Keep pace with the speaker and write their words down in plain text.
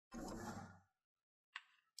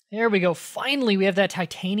There we go. Finally, we have that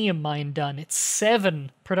titanium mine done. It's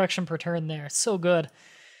 7 production per turn there. So good.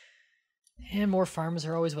 And more farms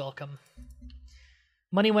are always welcome.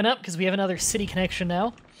 Money went up because we have another city connection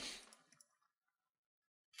now.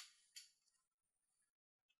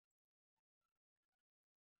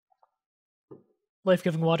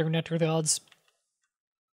 Life-giving water, nectar of the gods.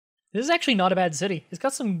 This is actually not a bad city. It's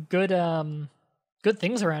got some good good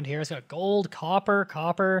things around here. It's got gold, copper,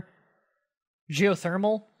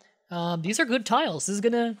 geothermal. These are good tiles. This is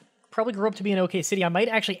gonna probably grow up to be an okay city. I might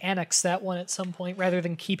actually annex that one at some point rather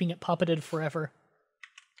than keeping it puppeted forever.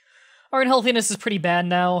 Our unhealthiness is pretty bad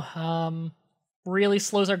now. Really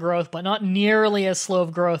slows our growth, but not nearly as slow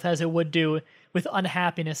of growth as it would do with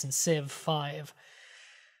unhappiness in Civ 5.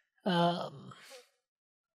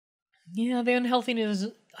 Yeah, the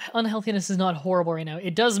unhealthiness is not horrible right now.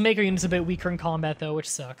 It does make our units a bit weaker in combat, though, which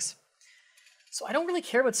sucks. So I don't really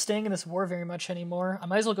care about staying in this war very much anymore. I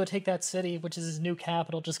might as well go take that city, which is his new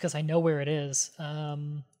capital, just because I know where it is.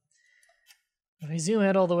 If I zoom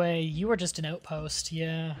out all the way, you are just an outpost,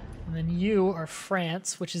 yeah. And then you are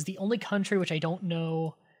France, which is the only country which I don't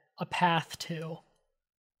know a path to.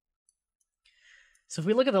 So if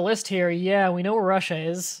we look at the list here, yeah, we know where Russia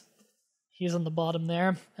is. He's on the bottom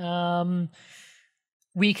there.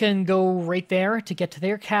 We can go right there to get to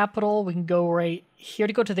their capital. We can go right here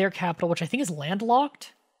to go to their capital, which I think is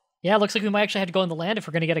landlocked. Yeah, it looks like we might actually have to go on the land if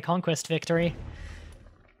we're going to get a conquest victory.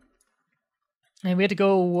 And we had to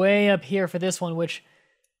go way up here for this one, which...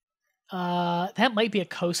 that might be a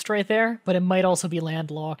coast right there, but it might also be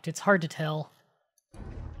landlocked. It's hard to tell.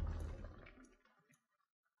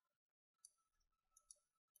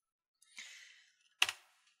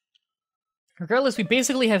 Regardless, we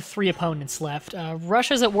basically have 3 opponents left.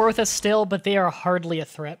 Russia's at war with us still, but they are hardly a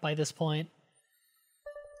threat by this point.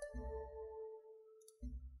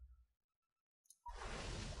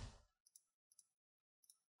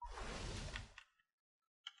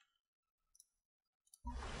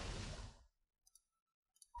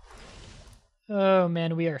 Oh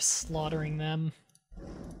man, we are slaughtering them.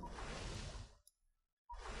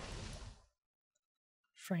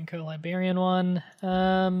 Franco-Liberian one.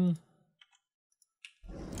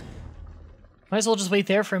 Might as well just wait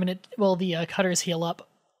there for a minute while the cutters heal up.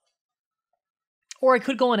 Or I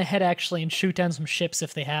could go on ahead, actually, and shoot down some ships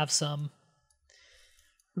if they have some.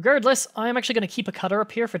 Regardless, I'm actually going to keep a cutter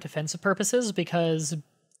up here for defensive purposes, because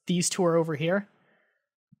these 2 are over here.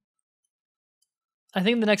 I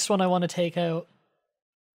think the next one I want to take out...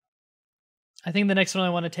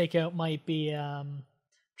 might be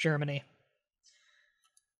Germany.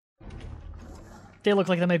 They look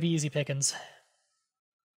like they might be easy pickings.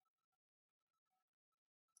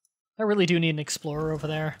 I really do need an explorer over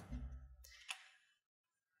there.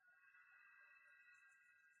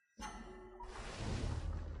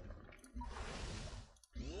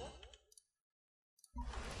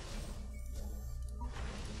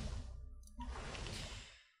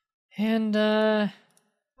 And,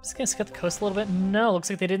 just gonna scout the coast a little bit. No, looks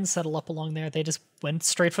like they didn't settle up along there. They just went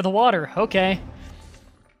straight for the water. Okay.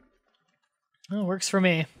 Well, works for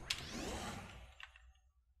me.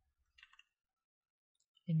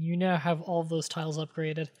 And you now have all of those tiles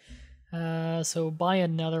upgraded. So buy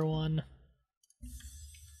another one.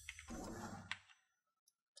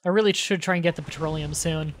 I really should try and get the petroleum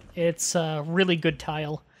soon. It's a really good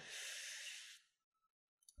tile.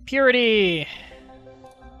 Purity!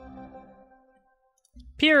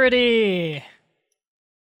 Purity!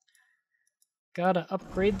 Gotta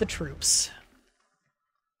upgrade the troops.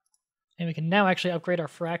 And we can now actually upgrade our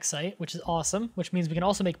frac site, which is awesome, which means we can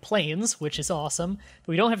also make planes, which is awesome, but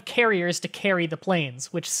we don't have carriers to carry the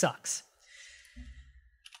planes, which sucks.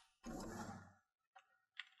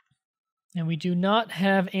 And we do not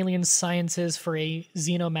have alien sciences for a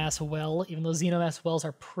xenomass well, even though xenomass wells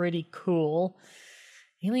are pretty cool.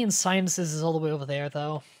 Alien sciences is all the way over there,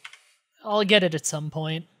 though. I'll get it at some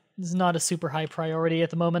point. It's not a super high priority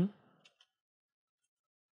at the moment.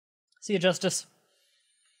 See you, Justice.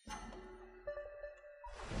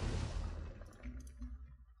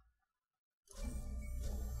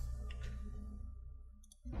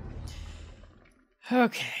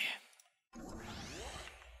 Okay.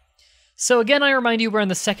 So again, I remind you we're on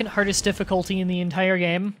the 2nd hardest difficulty in the entire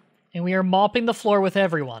game, and we are mopping the floor with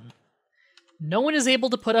everyone. No one is able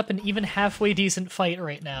to put up an even halfway decent fight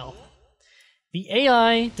right now. The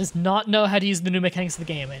AI does not know how to use the new mechanics of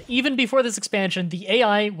the game, and even before this expansion, the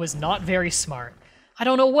AI was not very smart. I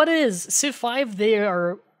don't know what it is. Civ 5, they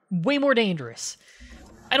are way more dangerous.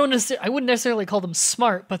 I wouldn't necessarily call them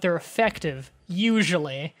smart, but they're effective,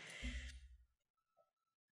 usually.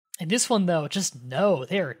 And this one, though, just no,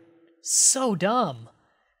 they're so dumb.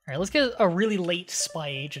 Alright, let's get a really late spy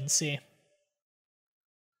agency.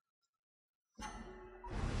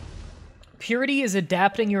 Purity is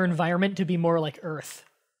adapting your environment to be more like Earth.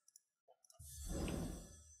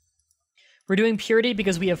 We're doing Purity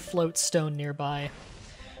because we have Float Stone nearby.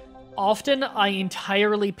 Often I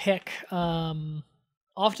entirely pick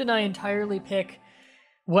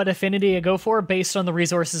what affinity I go for based on the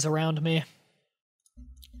resources around me.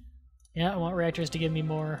 Yeah, I want reactors to give me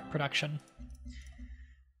more production.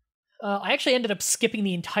 I actually ended up skipping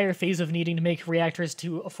the entire phase of needing to make reactors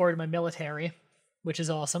to afford my military, which is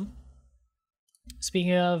awesome.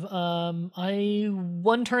 Speaking of, I'm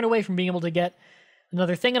one turn away from being able to get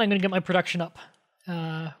another thing, and I'm going to get my production up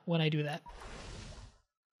when I do that.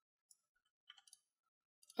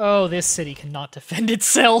 Oh, this city cannot defend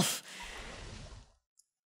itself.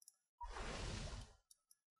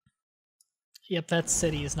 Yep, that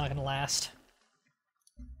city is not going to last.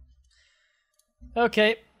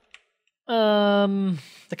 Okay. The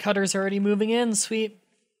cutter's already moving in, sweet.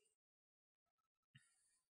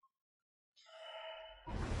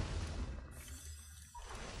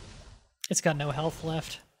 It's got no health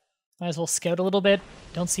left. Might as well scout a little bit.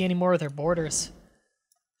 Don't see any more of their borders.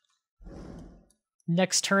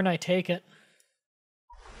 Next turn, I take it.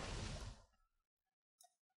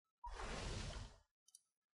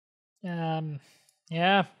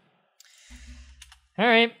 Yeah.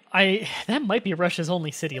 Alright, that might be Russia's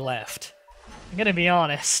only city left. I'm gonna be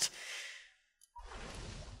honest.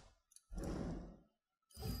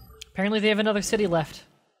 Apparently they have another city left.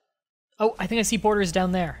 Oh, I think I see borders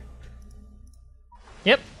down there.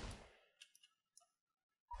 Yep.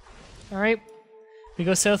 Alright. We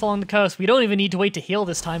go south along the coast. We don't even need to wait to heal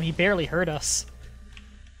this time. He barely hurt us.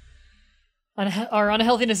 Our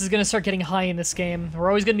unhealthiness is going to start getting high in this game. We're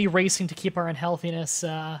always going to be racing to keep our unhealthiness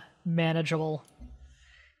manageable.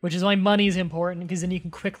 Which is why money is important, because then you can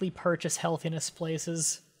quickly purchase healthiness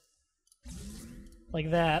places. Like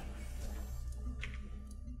that.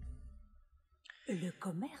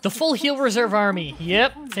 The full heal reserve army.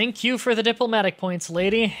 Yep, thank you for the diplomatic points,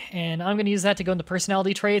 lady. And I'm going to use that to go into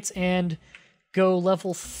personality traits and go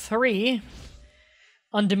level 3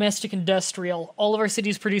 on domestic industrial. All of our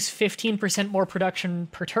cities produce 15% more production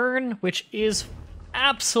per turn, which is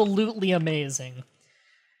absolutely amazing.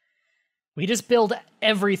 We just build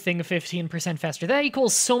everything 15% faster. That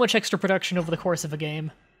equals so much extra production over the course of a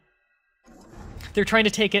game. They're trying to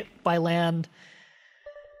take it by land.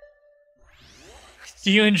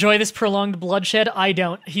 Do you enjoy this prolonged bloodshed? I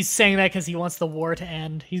don't. He's saying that because he wants the war to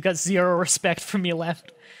end. He's got zero respect for me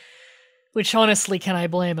left. Which, honestly, can I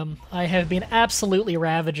blame him? I have been absolutely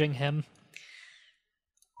ravaging him.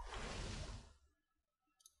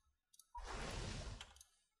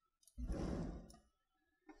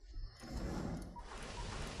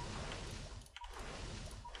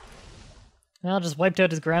 Well, just wiped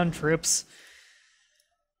out his ground troops.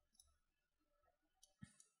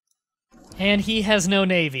 And he has no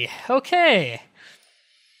navy. Okay.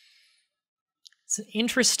 It's an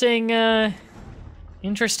interesting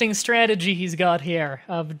strategy he's got here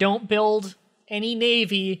of don't build any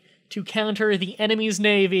navy to counter the enemy's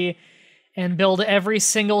navy and build every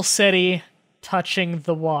single city touching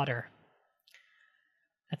the water.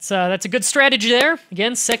 That's a good strategy there.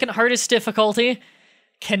 Again, second hardest difficulty.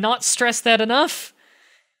 Cannot stress that enough.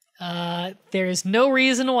 There is no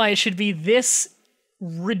reason why it should be this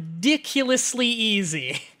ridiculously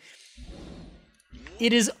easy.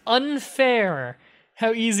 It is unfair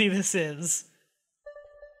how easy this is.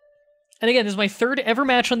 And again, this is my third ever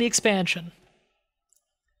match on the expansion.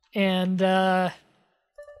 And,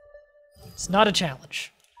 it's not a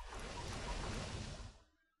challenge.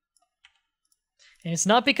 And it's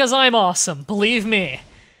not because I'm awesome, believe me.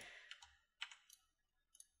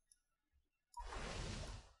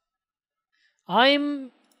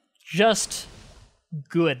 I'm just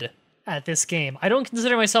good at this game. I don't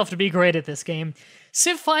consider myself to be great at this game.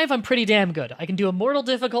 Civ 5, I'm pretty damn good. I can do Immortal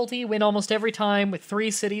difficulty, win almost every time with 3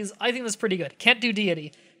 cities. I think that's pretty good. Can't do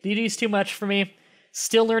Deity. Deity's too much for me.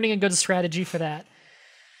 Still learning a good strategy for that.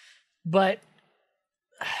 But,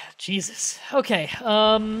 Jesus. Okay,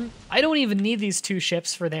 I don't even need these 2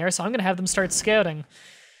 ships for there, so I'm gonna have them start scouting.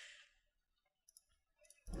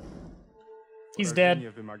 He's dead.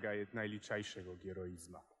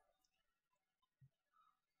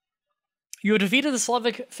 You defeated the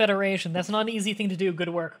Slavic Federation. That's not an easy thing to do. Good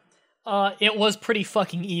work. It was pretty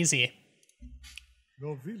fucking easy.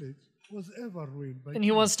 Your village was ever ruined by... And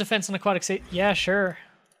he wants defense and aquatic state. Yeah, sure.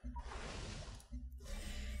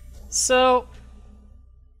 So...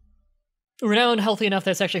 we're now healthy enough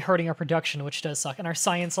that it's actually hurting our production, which does suck, and our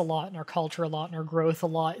science a lot, and our culture a lot, and our growth a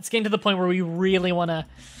lot. It's getting to the point where we really want to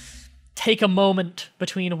take a moment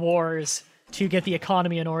between wars to get the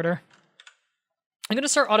economy in order. I'm going to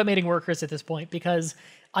start automating workers at this point, because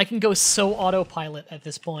I can go so autopilot at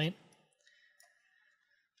this point.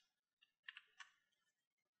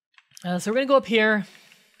 So we're going to go up here,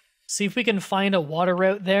 see if we can find a water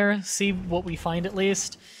route there, see what we find at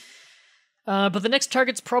least. But the next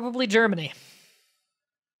target's probably Germany.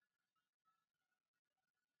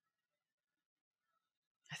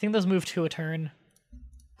 I think those moved to a turn.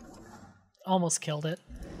 Almost killed it.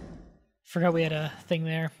 Forgot we had a thing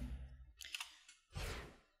there.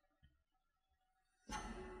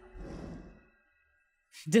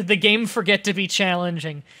 Did the game forget to be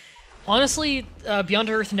challenging? Honestly, Beyond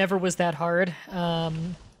Earth never was that hard.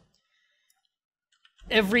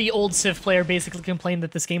 Every old Civ player basically complained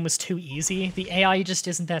that this game was too easy. The AI just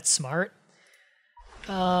isn't that smart.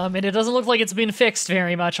 And it doesn't look like it's been fixed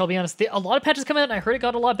very much, I'll be honest. A lot of patches come out, and I heard it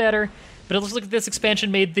got a lot better, but it looks like this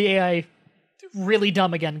expansion made the AI really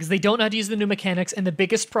dumb again, because they don't know how to use the new mechanics, and the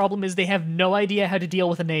biggest problem is they have no idea how to deal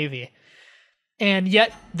with a navy. And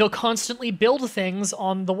yet, they'll constantly build things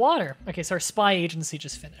on the water. Okay, so our spy agency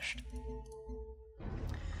just finished.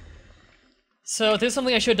 So this is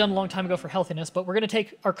something I should have done a long time ago for healthiness, but we're going to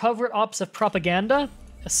take our covert ops of propaganda,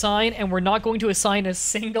 assign, and we're not going to assign a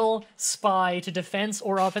single spy to defense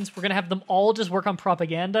or offense. We're going to have them all just work on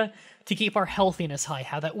propaganda to keep our healthiness high.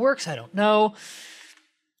 How that works, I don't know.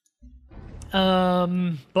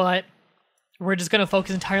 But we're just going to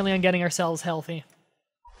focus entirely on getting ourselves healthy.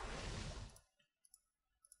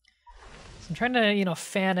 So I'm trying to, you know,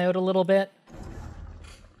 fan out a little bit.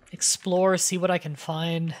 Explore, see what I can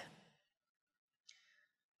find.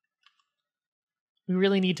 We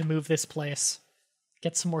really need to move this place.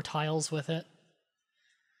 Get some more tiles with it.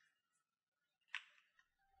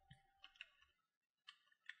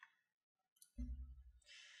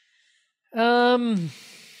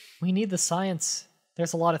 We need the science.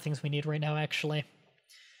 There's a lot of things we need right now, actually.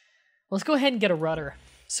 Let's go ahead and get a rudder,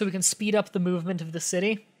 so we can speed up the movement of the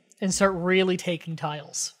city and start really taking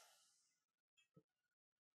tiles.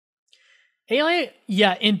 AI,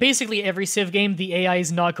 yeah, in basically every Civ game, the AI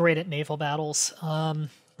is not great at naval battles.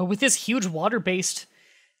 But with this huge water-based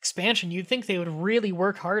expansion, you'd think they would really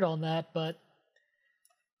work hard on that, but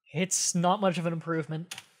it's not much of an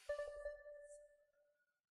improvement.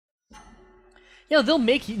 Yeah, they'll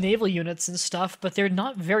make naval units and stuff, but they're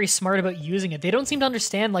not very smart about using it. They don't seem to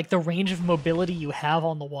understand, like, the range of mobility you have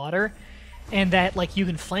on the water, and that, like, you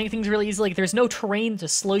can flank things really easily. Like, there's no terrain to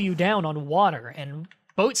slow you down on water, and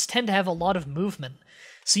boats tend to have a lot of movement.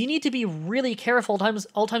 So you need to be really careful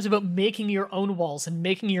all times about making your own walls and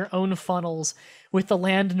making your own funnels with the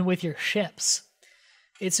land and with your ships.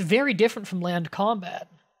 It's very different from land combat.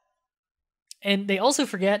 And they also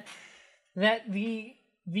forget that the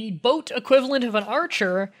boat equivalent of an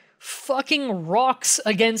archer fucking rocks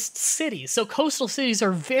against cities. So coastal cities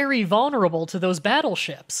are very vulnerable to those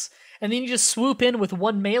battleships. And then you just swoop in with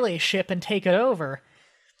one melee ship and take it over.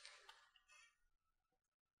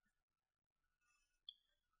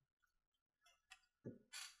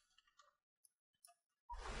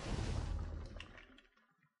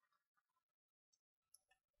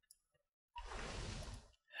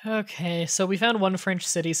 Okay, so we found one French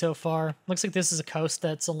city so far. Looks like this is a coast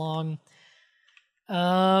that's along.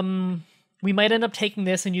 We might end up taking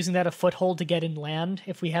this and using that a foothold to get inland,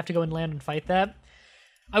 if we have to go inland and fight that.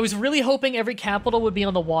 I was really hoping every capital would be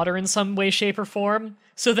on the water in some way, shape, or form,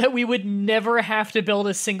 so that we would never have to build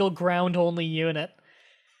a single ground-only unit.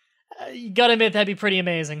 You gotta admit, that'd be pretty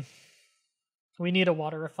amazing. We need a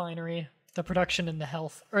water refinery. The production and the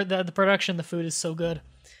health, or the production and the food is so good.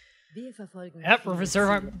 Yep, reserve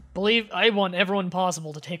army. Believe I want everyone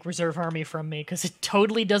possible to take reserve army from me, because it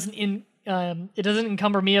totally doesn't it doesn't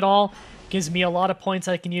encumber me at all. Gives me a lot of points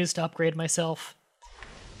I can use to upgrade myself.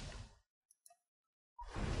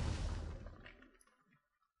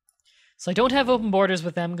 So I don't have open borders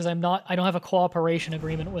with them because I don't have a cooperation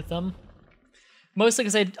agreement with them. Mostly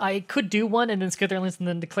because I could do one and then skip their lands and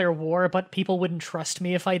then declare war, but people wouldn't trust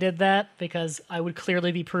me if I did that because I would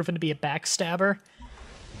clearly be proven to be a backstabber.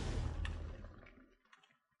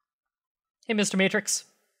 Hey, Mr. Matrix.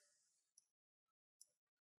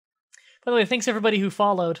 By the way, thanks everybody who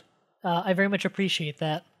followed. I very much appreciate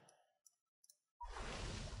that.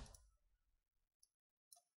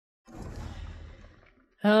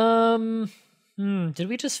 Did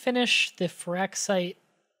we just finish the Phyrexite?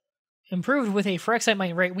 Improved with a Phyrexite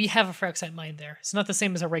mine, right? We have a Phyrexite mine there. It's not the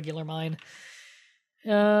same as a regular mine.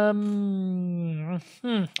 I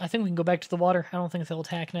think we can go back to the water. I don't think they'll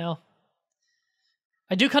attack now.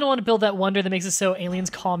 I do kind of want to build that wonder that makes it so aliens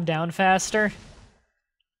calm down faster.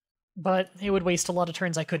 But it would waste a lot of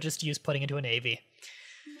turns I could just use putting into a navy.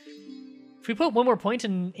 If we put one more point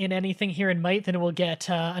in anything here in might, then we'll get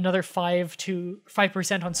another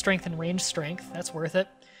 5% on strength and range strength. That's worth it.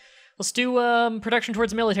 Let's do production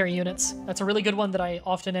towards military units. That's a really good one that I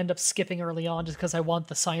often end up skipping early on just because I want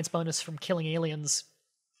the science bonus from killing aliens.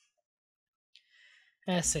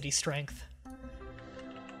 City strength.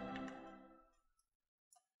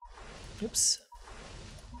 Oops.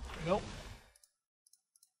 There we go.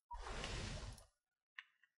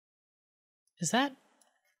 Is that...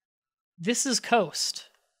 This is coast.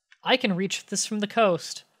 I can reach this from the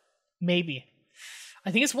coast. Maybe.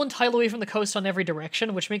 I think it's one tile away from the coast on every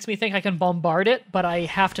direction, which makes me think I can bombard it, but I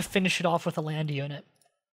have to finish it off with a land unit.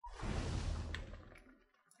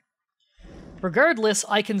 Regardless,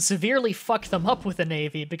 I can severely fuck them up with a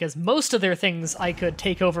navy, because most of their things I could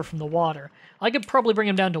take over from the water. I could probably bring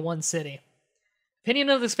them down to one city.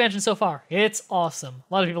 Opinion of the expansion so far. It's awesome.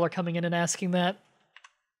 A lot of people are coming in and asking that.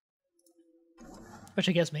 Which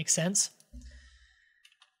I guess makes sense.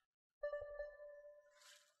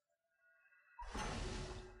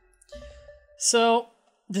 So,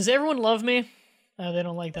 does everyone love me? They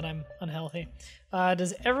don't like that I'm unhealthy.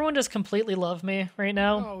 Does everyone just completely love me right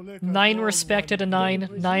now? 9 respect out of 9,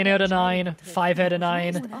 9 out of 9, 5 out of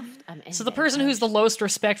 9. So the person who's the lowest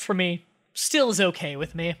respect for me still is okay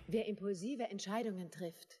with me.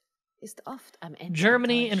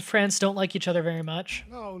 Germany and France don't like each other very much.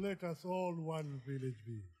 Now let us all one village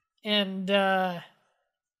be. And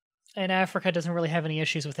Africa doesn't really have any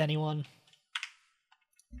issues with anyone.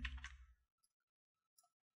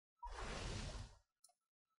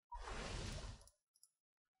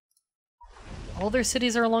 All their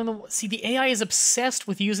cities are along the... See, the AI is obsessed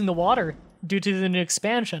with using the water due to the new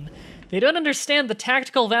expansion. They don't understand the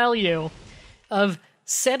tactical value of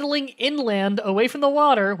settling inland away from the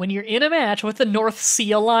water when you're in a match with the North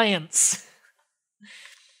Sea Alliance.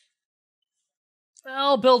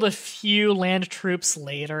 I'll build a few land troops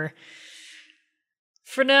later.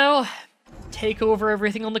 For now, take over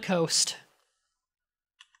everything on the coast.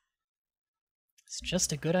 It's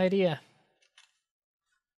just a good idea.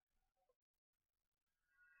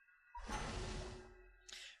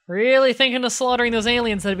 Really thinking of slaughtering those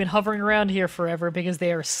aliens that have been hovering around here forever because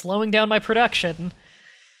they are slowing down my production.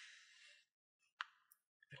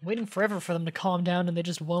 I've been waiting forever for them to calm down and they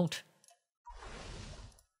just won't.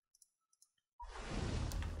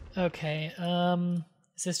 Okay,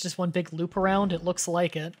 is this just one big loop around? It looks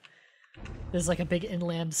like it. There's like a big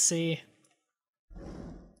inland sea.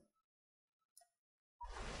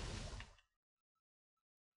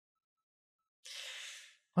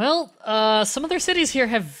 Well, some of their cities here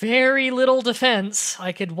have very little defense.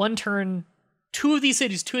 I could one-turn two of these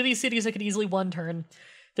cities. Two of these cities I could easily one-turn.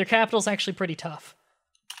 Their capital's actually pretty tough.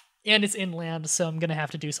 And it's inland, so I'm gonna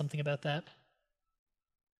have to do something about that.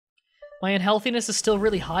 My unhealthiness is still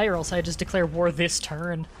really high, or else I just declare war this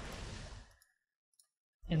turn.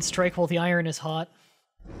 And strike while the iron is hot.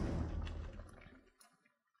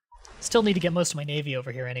 Still need to get most of my navy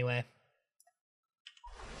over here anyway.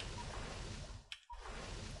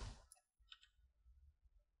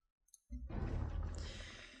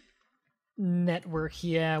 Network,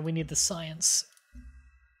 yeah, we need the science.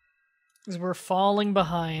 Because we're falling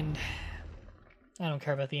behind. I don't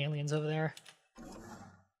care about the aliens over there.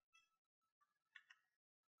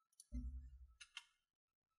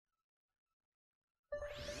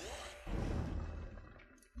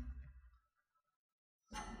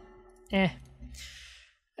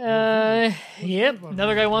 Yep,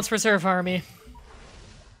 another guy wants reserve army.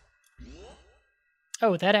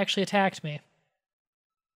 Oh, that actually attacked me.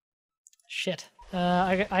 Shit.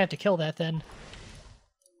 I have to kill that then.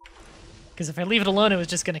 Because if I leave it alone, it was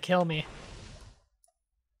just gonna kill me.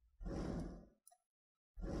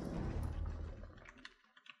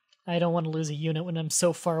 I don't want to lose a unit when I'm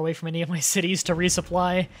so far away from any of my cities to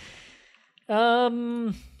resupply.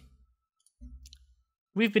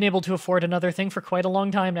 We've been able to afford another thing for quite a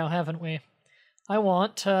long time now, haven't we? I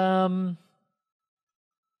want, oh,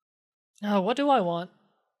 what do I want?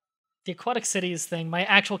 The aquatic cities thing, my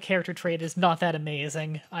actual character trait is not that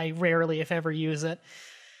amazing. I rarely, if ever, use it.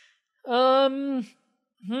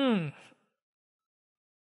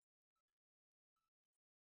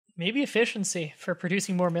 Maybe efficiency for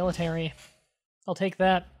producing more military. I'll take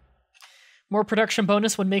that. More production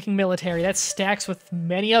bonus when making military. That stacks with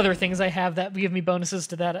many other things I have that give me bonuses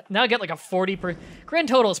to that. Now I get like a grand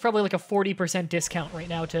total is probably like a 40% discount right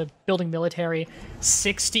now to building military.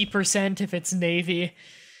 60% if it's navy.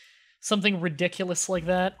 Something ridiculous like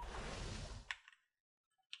that.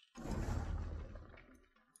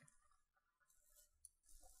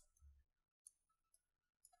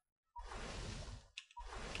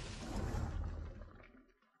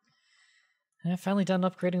 I've finally done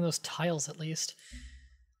upgrading those tiles at least.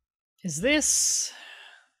 Is this...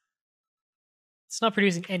 It's not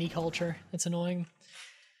producing any culture. It's annoying.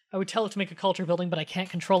 I would tell it to make a culture building, but I can't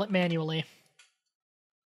control it manually.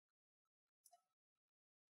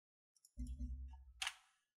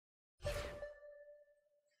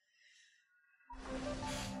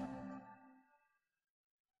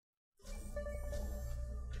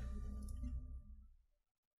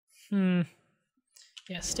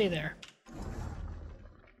 Yeah, stay there.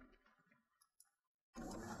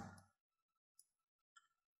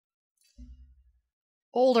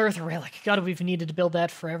 Old Earth Relic. God, we've needed to build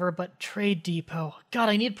that forever, but Trade Depot. God,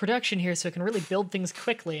 I need production here so I can really build things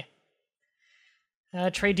quickly.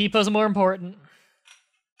 Trade depots are more important.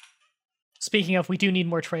 Speaking of, we do need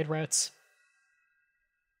more trade routes.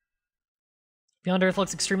 Beyond Earth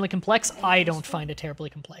looks extremely complex. I don't find it terribly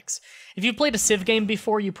complex. If you've played a Civ game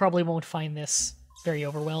before, you probably won't find this very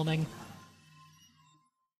overwhelming.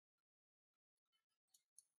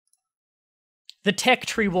 The tech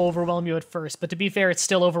tree will overwhelm you at first, but to be fair, it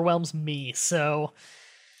still overwhelms me, so...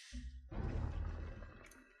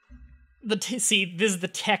 See, this is the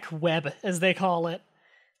tech web, as they call it.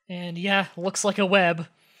 And yeah, looks like a web.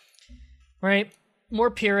 Right? More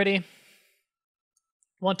purity.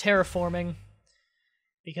 Want terraforming.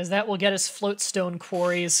 Because that will get us floatstone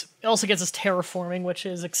quarries. It also gets us terraforming, which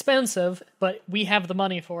is expensive, but we have the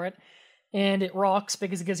money for it. And it rocks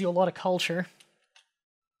because it gives you a lot of culture.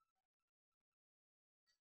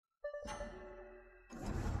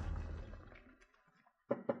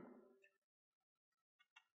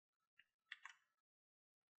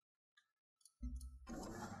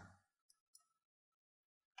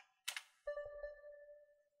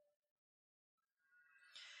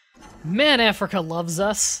 Man, Africa loves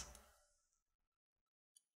us.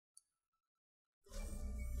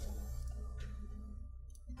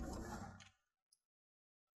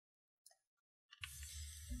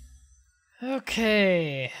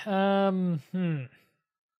 Okay, Wow,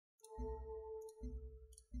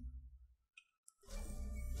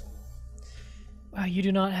 you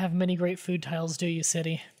do not have many great food tiles, do you,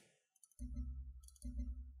 city?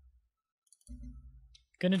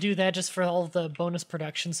 Gonna do that just for all the bonus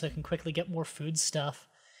production so I can quickly get more food stuff.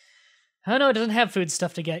 Oh no, it doesn't have food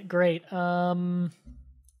stuff to get. Great. We'll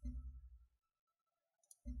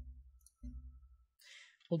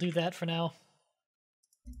do that for now.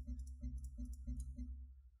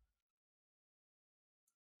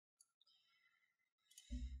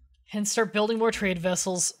 And start building more trade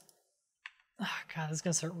vessels. Oh god, this is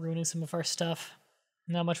gonna start ruining some of our stuff.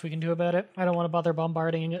 Not much we can do about it. I don't want to bother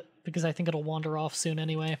bombarding it, because I think it'll wander off soon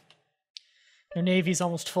anyway. Their navy's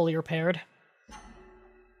almost fully repaired.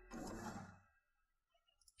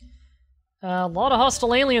 A lot of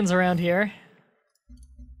hostile aliens around here.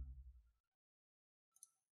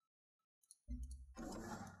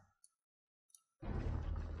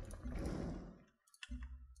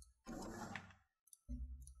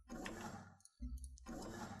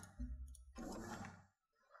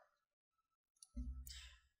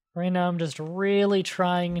 Right now, I'm just really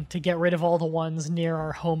trying to get rid of all the ones near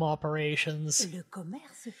our home operations.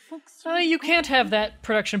 You can't have that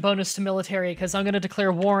production bonus to military, because I'm going to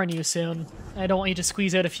declare war on you soon. I don't want you to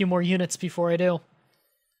squeeze out a few more units before I do.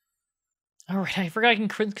 Alright, I forgot I can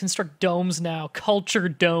construct domes now. Culture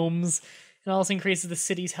domes. It also increases the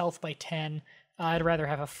city's health by 10. I'd rather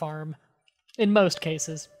have a farm. In most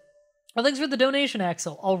cases. Well, thanks for the donation,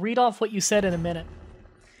 Axel. I'll read off what you said in a minute.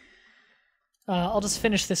 I'll just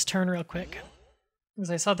finish this turn real quick, because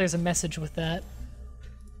I saw there's a message with that.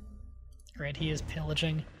 Right, he is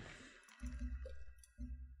pillaging.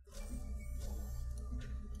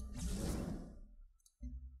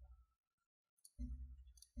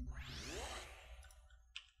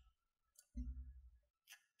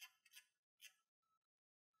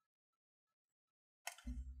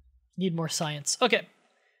 Need more science. Okay.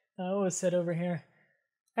 What was said over here?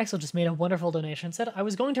 Axel just made a wonderful donation. Said, I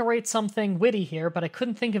was going to write something witty here, but I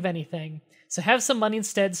couldn't think of anything. So have some money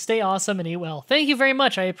instead, stay awesome, and eat well. Thank you very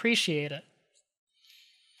much, I appreciate it.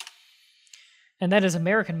 And that is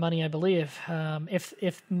American money, I believe.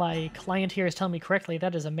 If my client here is telling me correctly,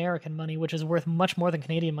 that is American money, which is worth much more than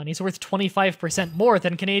Canadian money. It's worth 25% more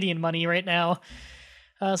than Canadian money right now.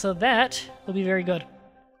 So that will be very good.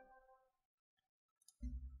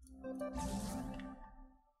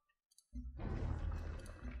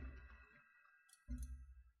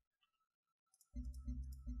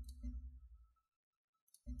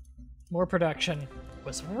 More production.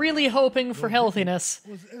 Was really hoping for healthiness.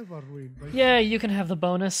 Yeah, you can have the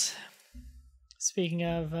bonus. Speaking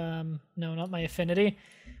of, no, not my affinity.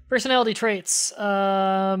 Personality traits.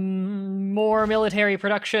 More military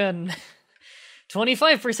production.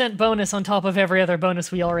 25% bonus on top of every other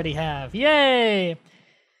bonus we already have. Yay!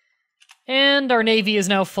 And our navy is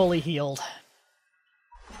now fully healed.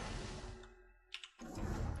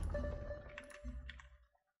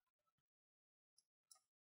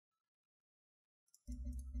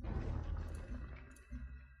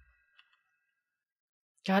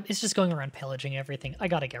 God, it's just going around pillaging everything. I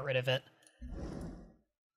gotta get rid of it.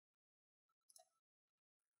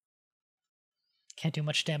 Can't do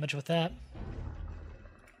much damage with that.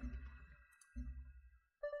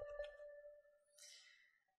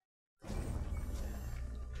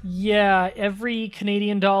 Yeah, every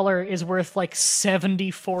Canadian dollar is worth like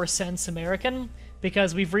 74 cents American,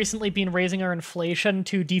 because we've recently been raising our inflation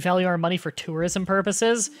to devalue our money for tourism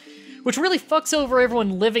purposes, which really fucks over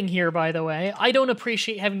everyone living here, by the way. I don't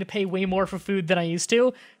appreciate having to pay way more for food than I used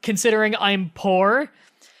to, considering I'm poor.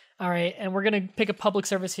 Alright, and we're gonna pick a public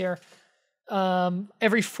service here.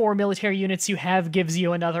 Every 4 military units you have gives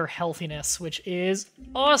you another healthiness, which is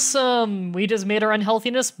awesome! We just made our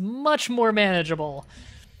unhealthiness much more manageable.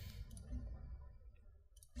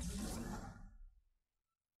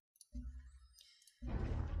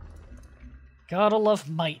 Gotta love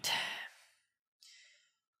might.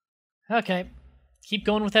 Okay, keep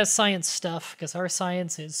going with that science stuff, because our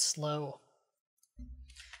science is slow.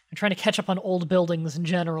 I'm trying to catch up on old buildings in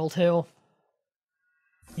general, too.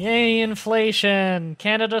 Yay, inflation!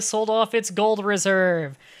 Canada sold off its gold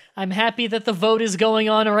reserve. I'm happy that the vote is going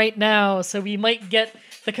on right now, so we might get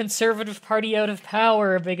the Conservative Party out of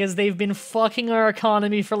power, because they've been fucking our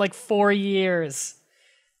economy for like 4 years.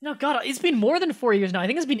 No, God, it's been more than 4 years now. I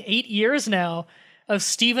think it's been 8 years now of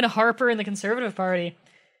Stephen Harper and the Conservative Party.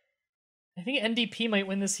 I think NDP might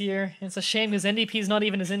win this year. It's a shame because NDP is not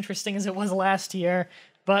even as interesting as it was last year.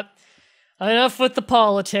 But enough with the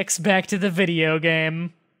politics, back to the video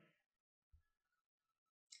game.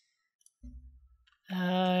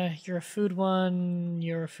 You're a food one,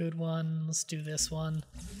 you're a food one. Let's do this one.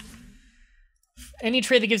 Any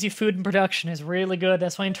trade that gives you food and production is really good.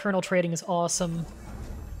 That's why internal trading is awesome.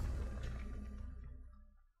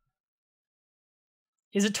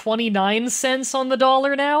 Is it 29 cents on the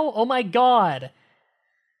dollar now? Oh my god.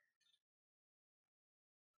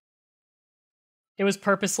 It was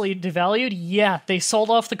purposely devalued? Yeah, they sold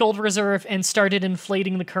off the gold reserve and started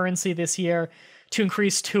inflating the currency this year to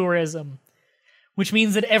increase tourism. Which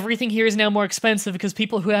means that everything here is now more expensive because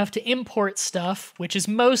people who have to import stuff, which is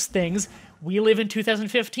most things, we live in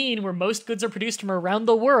 2015 where most goods are produced from around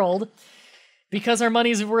the world. Because our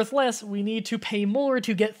money is worth less, we need to pay more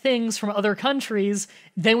to get things from other countries.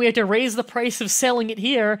 Then we have to raise the price of selling it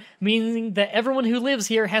here, meaning that everyone who lives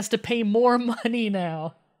here has to pay more money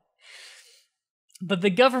now. But the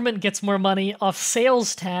government gets more money off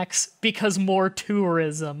sales tax because more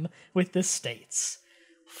tourism with the states.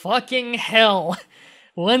 Fucking hell.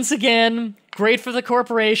 Once again, great for the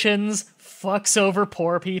corporations, fucks over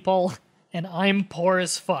poor people, and I'm poor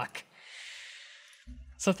as fuck.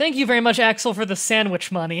 So thank you very much, Axel, for the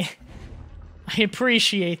sandwich money. I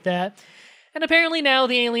appreciate that. And apparently now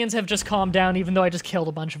the aliens have just calmed down, even though I just killed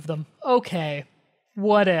a bunch of them. Okay.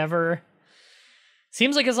 Whatever.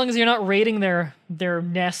 Seems like as long as you're not raiding their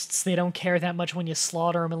nests, they don't care that much when you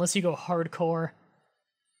slaughter them, unless you go hardcore.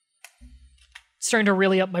 Starting to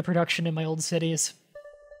really up my production in my old cities.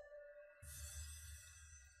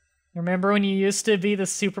 Remember when you used to be the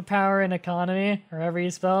superpower in economy, or however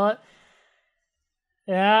you spell it?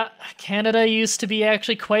 Yeah, Canada used to be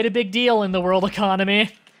actually quite a big deal in the world economy.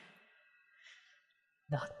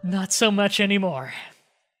 Not so much anymore.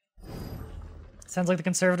 Sounds like the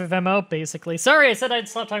conservative MO, basically. Sorry, I said I'd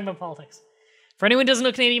stop talking about politics. For anyone who doesn't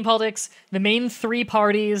know Canadian politics, the main 3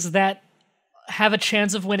 parties that have a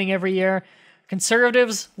chance of winning every year: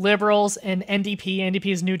 Conservatives, Liberals, and NDP. NDP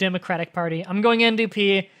is New Democratic Party. I'm going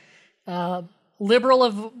NDP. Liberal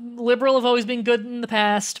have always been good in the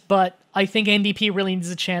past, but I think NDP really needs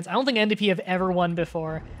a chance. I don't think NDP have ever won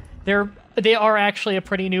before. They are actually a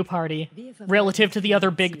pretty new party relative to the other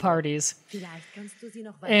big parties.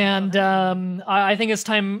 And I think it's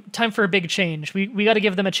time for a big change. We got to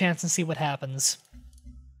give them a chance and see what happens.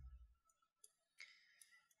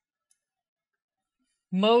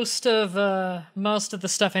 Most of the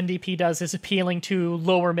stuff NDP does is appealing to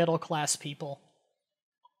lower middle class people.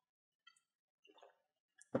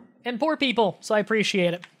 And poor people, so I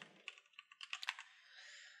appreciate it.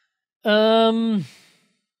 We're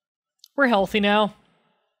healthy now.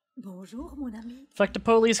 Bonjour, mon ami. Fuck the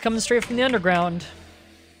police coming straight from the underground.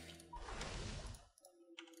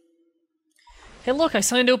 Hey, look, I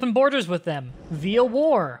signed open borders with them via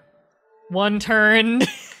war. One turn.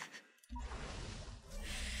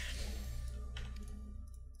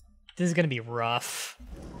 This is gonna be rough.